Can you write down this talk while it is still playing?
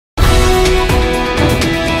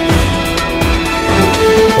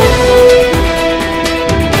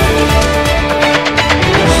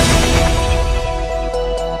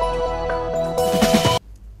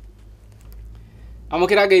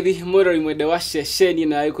Mwamukira ngeithi mwirori mwende wa ceceni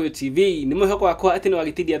na Gikuyu TV ni mwihoko wakwa ati ni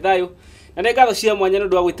wagitithia thayo na ngatho cia mwanya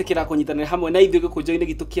ndu wa gwitikira kunyitanira hamwe na ithuĩ gikujo-ini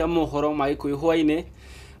gitu kia mohoro ma Gikuyu Hwa-Ini.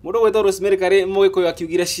 Mundu gwetwo Rosemary Kari Mugikuyu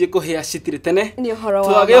akiugire ciikuhia citiri tene ni horo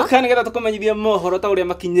wa twagiuka nigetha tukumenyithie mohoro ta uria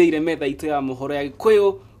makinyeire metha itu ya mohoro ya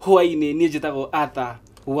Gikuyu Hwa-Ini. Ni njitagwo Arthur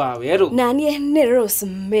Waweru na nie ni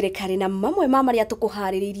Rosemary Kari na mamwe ma maria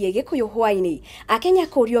tukuhariririe Gikuyu Hwa-Ini. Akenya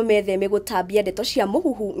kurio metheme gutambia ndeto cia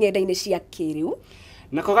muhuhu ng'enda-ini cia kiriu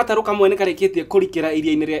nako gataru kamwe ni karikitie kurikira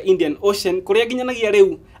iria-ini ria Indian Ocean kuria ginyanagia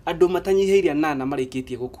riu andu matanyiheiria 8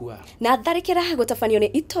 marikitie gukua na tharikira gutafanio ni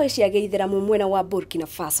itoi cia Geitheramu mwena wa Burkina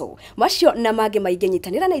Faso. Macio na mangĩ maingĩ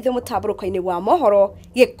nyitanira na ithuĩ mũtamburuko-ini wa mohoro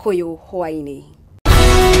Gikuyu Hwa-Ini.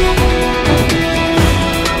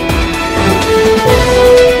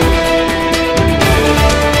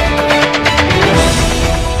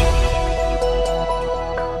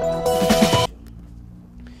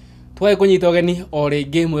 Twae kunyita ogeni o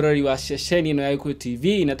ringi mwirori wa ceceni ino ya Gikuyu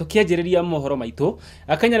TV na tukianjiriria mohoro maitu.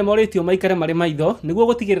 Akenya ni moritio maikare mari maitho niguo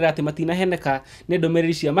gutigirira ati matinaheneka ni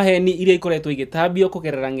ndomereri cia maheni iria ikoretwo igitambio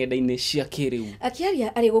kugerera ng'enda-ini cia kiriu.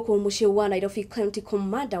 Akiaria ari guku mucii wa Nairobi County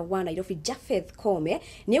Commander wa Nairobi Japheth Kome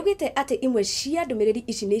ni ugite ati imwe cia ndomereri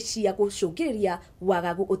ici ni cia gucungiriria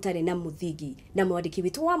wagagu utari na muthingi na mwandiki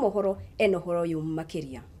witu wa mohoro enohoro yu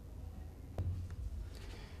makiria.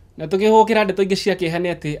 Na tukihukira ndeto ingi cia kihani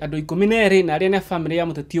ati andu 12 na aria na family ya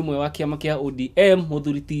muteti umwe wa kiama kia ODM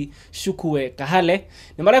Muthuriti Shukue Kahale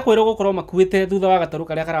ni marekwirwo gukorwo makuite thutha wa gataru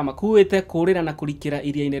karia karamakuite kurira na kurikira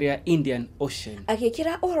iria-ini ria Indian Ocean.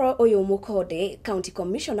 Agikira uhoro uyu mukonde County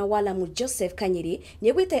Commissioner wa Lamu Joseph Kanyiri ni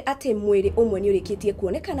egwite ati mwiri umwe ni urikitie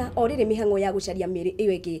kuonekana orire mihango ya gucaria miri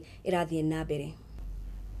iyo ingi irathie na mbere.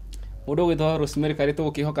 Mundu gwitwa Rosemary Kari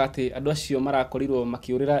tugukihoka ati andu acio marakorirwo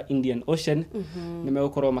makiurira Indian Ocean ni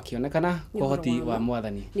megukorwo makionekana kwa hoti wa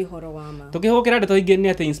mwathani. Ni horo wa ma. Tukihukira ndeto ingi ni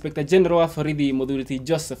ati Inspector General wa Borithi Muthuriti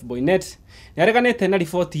Joseph Boynet ni areganite na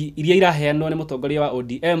riboti iria iraheanwo ni mutongoria wa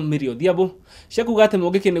ODM Mary Odhiambo cia kuga ati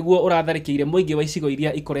mugiki niguo uratharikire muingi wa icigo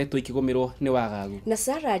iria ikoretwo ikigumirwo ni wagagu. Na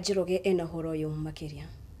Sarah Njoroge ena horo yu makiria.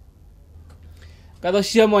 Ngatho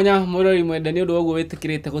cia mwanya mwirori mwende ni undu woguo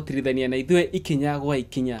witikirite gutirithania na ithuĩ ikinya gwa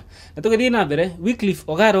ikinya. Na tugithie na mbere, Wycliffe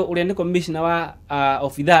Ogaro uria ni commissioner wa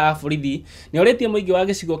obitha a borithi ni oritie muingi wa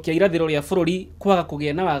gicigo kia irathiro ria bururi kwaga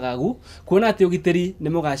kugia na wagagu kuona ati ugitiri ni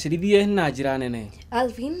mugacirithie na njira nene.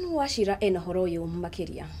 Alvin Wachira ena horo yu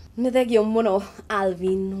makiria. Ni thegio muno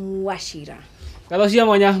Alvin Wachira. Ngatho cia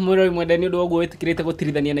mwanya mwirori mwende ni undu woguo witikirite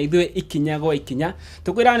gutirithania na ithuĩ ikinya gwa ikinya.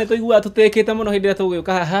 Tukwira ni tuigua tutekete muno hindi ria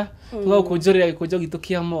tuguka haha tugakunjurira gikujo gitu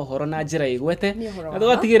kia mohoro na njira igwete na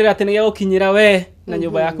tugatigirira ati ni gia gukinyira we na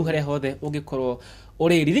nyumba yaku haria hothe ungikorwo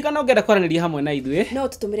uri ririkana ungenda kwaraniria hamwe na ithuĩ no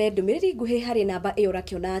tutumire ndumiriri nguhi hari namba iyo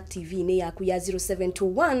rakiona TV-ini yaku ya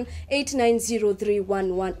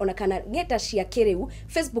 0721890311 ona kana ng'enda cia kiriu.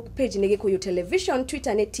 Facebook page ni Gikuyu Television,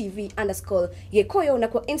 Twitter ni TV_Gikuyu na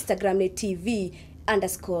kwa Instagram ni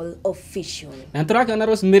TV_official. Na turakiona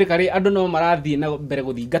Rosemary Kari andu no marathie na mbere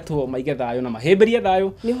guthingatwo maige thayo na mahimberie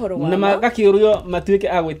thayo na magakiurio matuike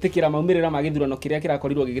agwitikira maumirira ma githurano kiria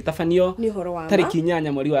kirakorirwo gigitafanio tariki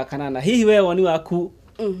 8 mweri wa kanana. Hihi we woni waku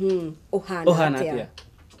uhana atia?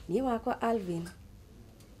 Ni wakwa Alvin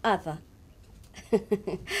Arthur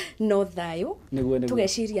no thayo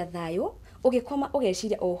tugeciria thayo ugikoma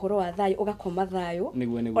ugeciria uhoro wa thayo ugakoma thayo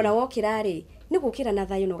ona wokirari ni gukira na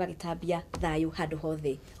thayo no gagitambia thayo handu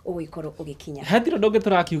hothe ugikorwo ugikinya. Hatiro ndonge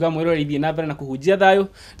turakiuga mwirori ithie na mbere na kuhunjia thayo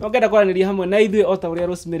no ngenda kwaraniria hamwe na ithuĩ o ta uria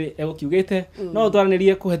Rosemary egukiugite no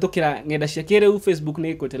twaranirie kuhetukira ng'enda cia kiriu. Facebook ni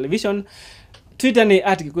Gikuyu Television, Twitter ni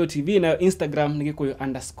 @Gikuyu TV na Instagram ni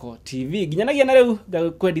Gikuyu_TV. Ginyanagia na riu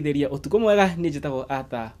ngakwendithiria utuko mwega. Ni njitagwo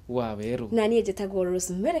Arthur Waweru na ni njitagwo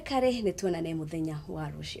Rosemary Kari. Ni tuonane muthenya wa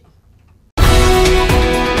rucio.